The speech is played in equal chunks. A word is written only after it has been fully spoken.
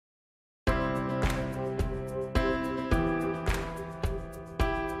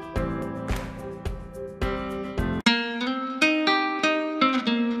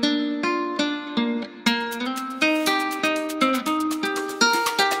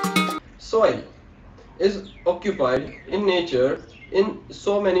Soil is occupied in nature in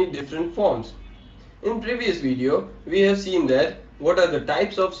so many different forms. In previous video, we have seen that what are the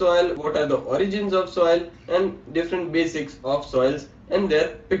types of soil, what are the origins of soil, and different basics of soils and their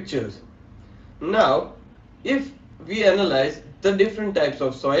pictures. Now, if we analyze the different types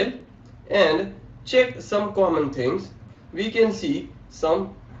of soil and check some common things, we can see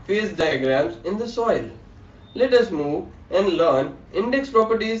some phase diagrams in the soil. Let us move and learn index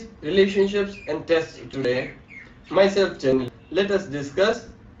properties, relationships and tests today. Myself Chen. Let us discuss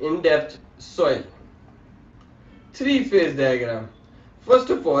in depth soil. Three-phase diagram. First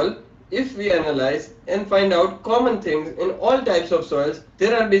of all, if we analyze and find out common things in all types of soils,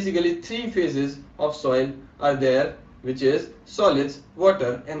 there are basically three phases of soil are there, which is solids,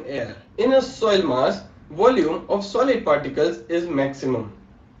 water and air. In a soil mass, volume of solid particles is maximum.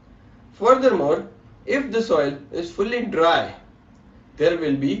 Furthermore, if the soil is fully dry, there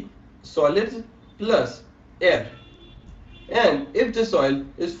will be solids plus air. And if the soil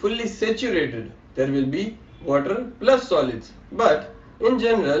is fully saturated, there will be water plus solids. But in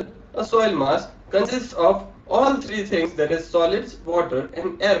general, a soil mass consists of all three things, that is solids, water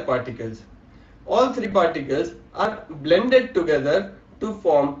and air particles. All three particles are blended together to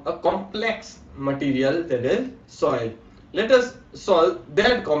form a complex material, that is soil. Let us solve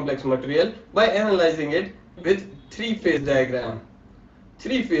that complex material by analyzing it with three-phase diagram.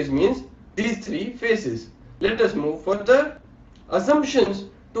 Three-phase means these three phases. Let us move further. Assumptions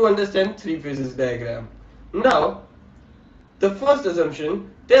to understand three phases diagram. Now, the first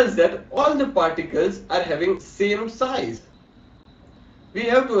assumption tells that all the particles are having same size. We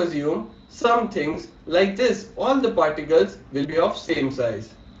have to assume some things like this. All the particles will be of same size,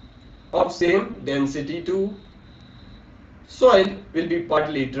 of same density too. Soil will be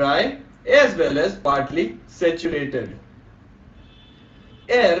partly dry as well as partly saturated.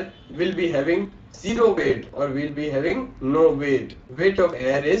 Air will be having zero weight or will be having no weight. Weight of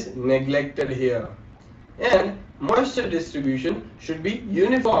air is neglected here. And moisture distribution should be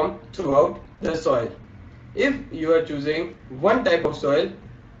uniform throughout the soil. If you are choosing one type of soil,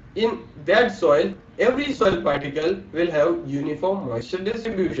 in that soil, every soil particle will have uniform moisture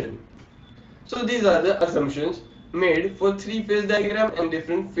distribution. So these are the assumptions made for three-phase diagram and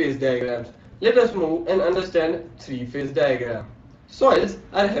different phase diagrams. Let us move and understand three-phase diagram. Soils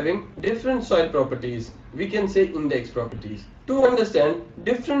are having different soil properties. We can say index properties. To understand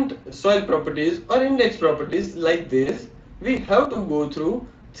different soil properties or index properties like this, we have to go through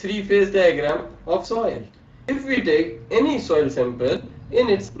three-phase diagram of soil. If we take any soil sample in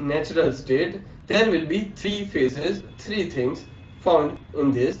its natural state, there will be three phases, three things found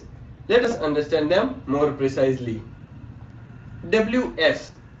in this. Let us understand them more precisely.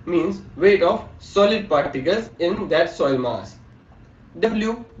 Ws means weight of solid particles in that soil mass.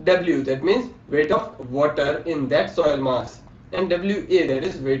 WW, that means weight of water in that soil mass. And WA, that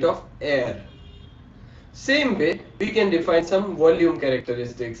is weight of air. Same way, we can define some volume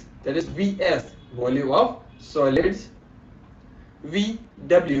characteristics. That is VS, volume of solids.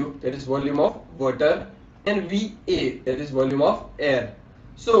 VW, that is volume of water. And VA, that is volume of air.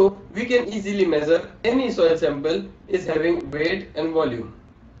 So we can easily measure any soil sample is having weight and volume.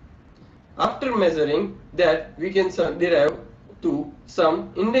 After measuring that, we can derive to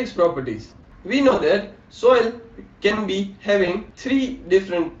some index properties. We know that soil can be having three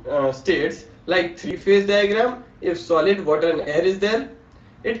different states, like three-phase diagram if solid, water and air is there.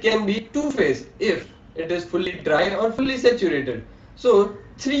 It can be two-phase if it is fully dry or fully saturated. So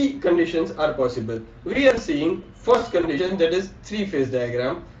three conditions are possible. We are seeing first condition, that is three-phase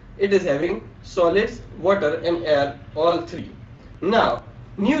diagram. It is having solids, water and air, all three. Now,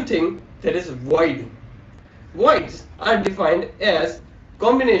 new thing, that is void. Voids are defined as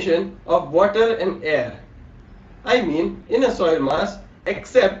combination of water and air. I mean, in a soil mass,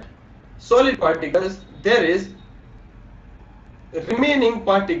 except solid particles, there is remaining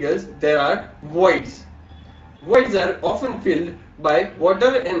particles, there are voids. Voids are often filled by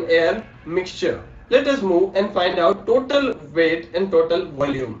water and air mixture. Let us move and find out total weight and total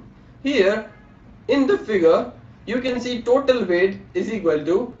volume. Here in the figure, you can see total weight is equal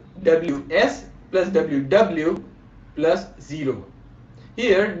to Ws plus WW plus 0.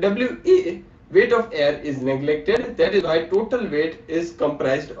 Here WA, weight of air, is neglected. That is why total weight is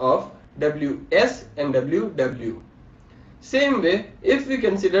comprised of Ws and WW. Same way, if we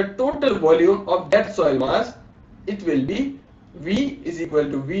consider total volume of that soil mass, it will be V is equal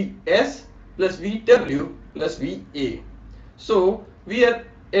to Vs plus Vw plus Va. So we are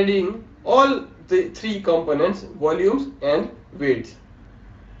adding all the three components, volumes and weights.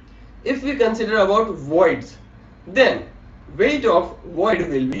 If we consider about voids, then weight of void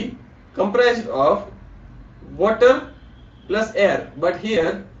will be comprised of water plus air, but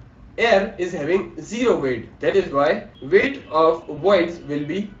here air is having zero weight. That is why weight of voids will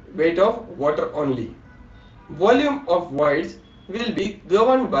be weight of water only. Volume of voids will be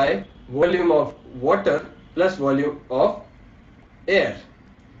governed by volume of water plus volume of air.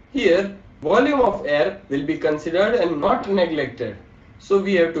 Here volume of air will be considered and not neglected. So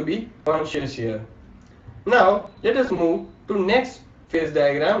we have to be conscious here. Now let us move to next phase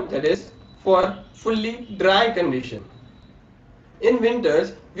diagram, that is for fully dry condition. In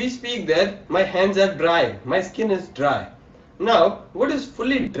winters we speak that my hands are dry, my skin is dry. Now what is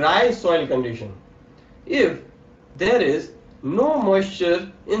fully dry soil condition? If there is no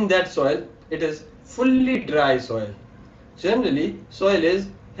moisture in that soil, it is fully dry soil. Generally soil is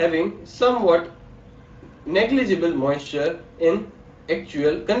having somewhat negligible moisture in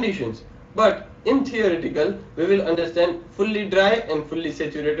actual conditions, but in theoretical we will understand fully dry and fully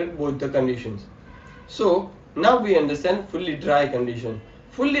saturated both the conditions. So now we understand fully dry condition.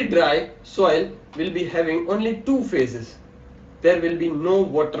 Fully dry soil will be having only two phases. There will be no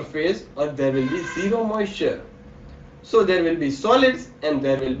water phase or there will be zero moisture. So there will be solids and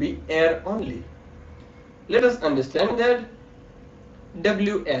there will be air only. Let us understand that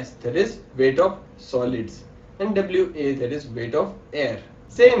Ws, that is weight of solids, and Wa, that is weight of air.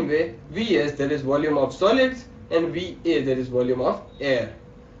 Same way Vs, that is volume of solids, and Va, that is volume of air.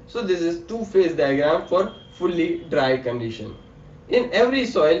 So this is two phase diagram for fully dry condition. In every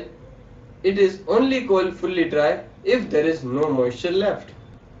soil it is only called fully dry if there is no moisture left.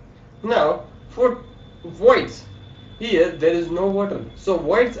 Now for voids, here there is no water, so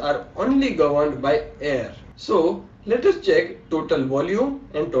voids are only governed by air. So let us check total volume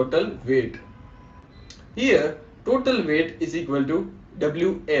and total weight. Here total weight is equal to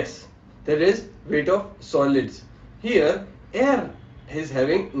Ws, that is weight of solids. Here air is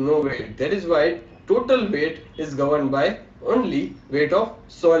having no weight, that is why total weight is governed by only weight of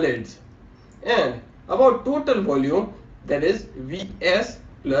solids. And about total volume, that is Vs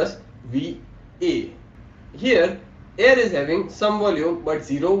plus Va. Here air is having some volume but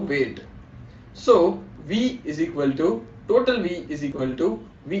zero weight. So V is equal to, total V is equal to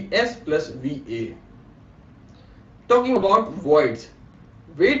Vs plus Va. Talking about voids,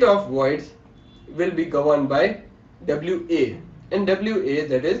 weight of voids will be governed by Wa, and Wa,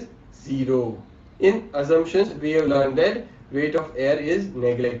 that is 0. In assumptions we have learned that weight of air is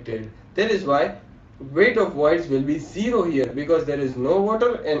neglected. That is why weight of voids will be 0 here, because there is no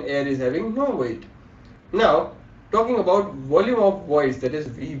water and air is having no weight. Now talking about volume of voids, that is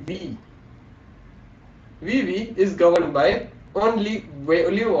Vv. Vv is governed by only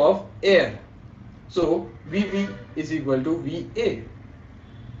volume of air. So Vv is equal to Va.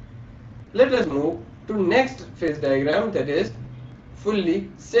 Let us move to next phase diagram, that is fully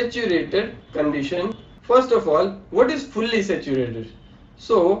saturated condition. First of all, what is fully saturated?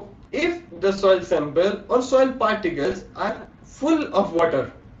 So if the soil sample or soil particles are full of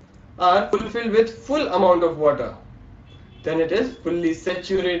water, are fulfilled with full amount of water, then it is fully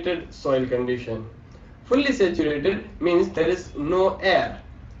saturated soil condition. Fully saturated means there is no air,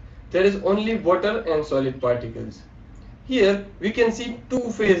 there is only water and solid particles. Here we can see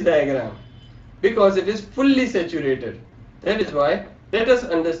two phase diagram because it is fully saturated. That is why let us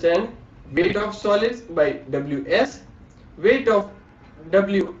understand weight of solids by Ws, weight of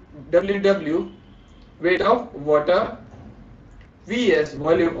Ww, weight of water, Vs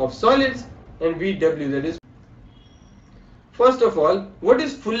volume of solids, and Vw, that is. First of all, what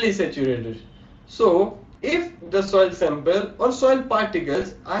is fully saturated? So if the soil sample or soil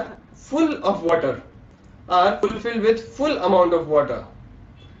particles are full of water, are fulfilled with full amount of water,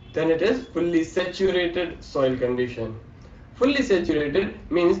 then it is fully saturated soil condition. Fully saturated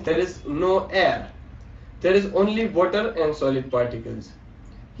means there is no air, there is only water and solid particles.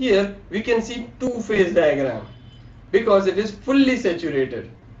 Here we can see two phase diagram because it is fully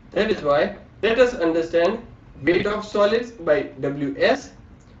saturated. That is why let us understand weight of solids by Ws,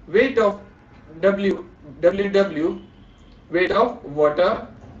 weight of Ww, weight of water,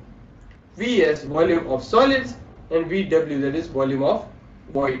 Vs volume of solids, and Vw, that is volume of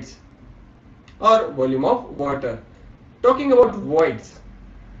voids or volume of water. Talking about voids,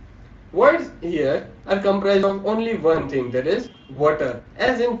 voids here are comprised of only one thing, that is water.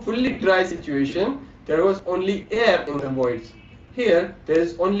 As in fully dry situation there was only air in the voids, here there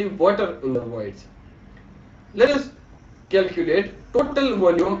is only water in the voids. Let us calculate total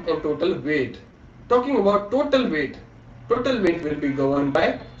volume and total weight. Talking about total weight will be governed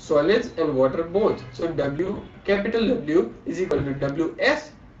by solids and water both. So capital W is equal to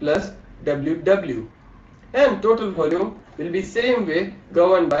Ws plus Ww, and total volume will be same way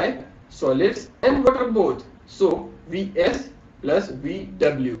governed by solids and water both. So Vs plus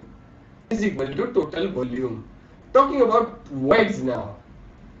Vw is equal to total volume. Talking about voids now.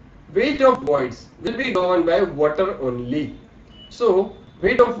 Weight of voids will be governed by water only. So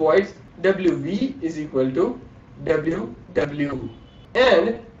weight of voids Wv is equal to Ww.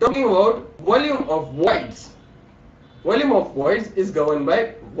 And talking about volume of voids. Volume of voids is governed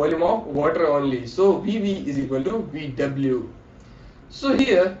by volume of water only. So Vv is equal to Vw. So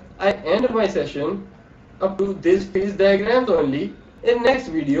here I end my session up to this phase diagrams only. In next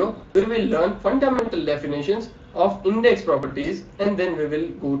video we will learn fundamental definitions of index properties and then we will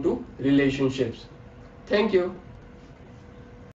go to relationships. Thank you.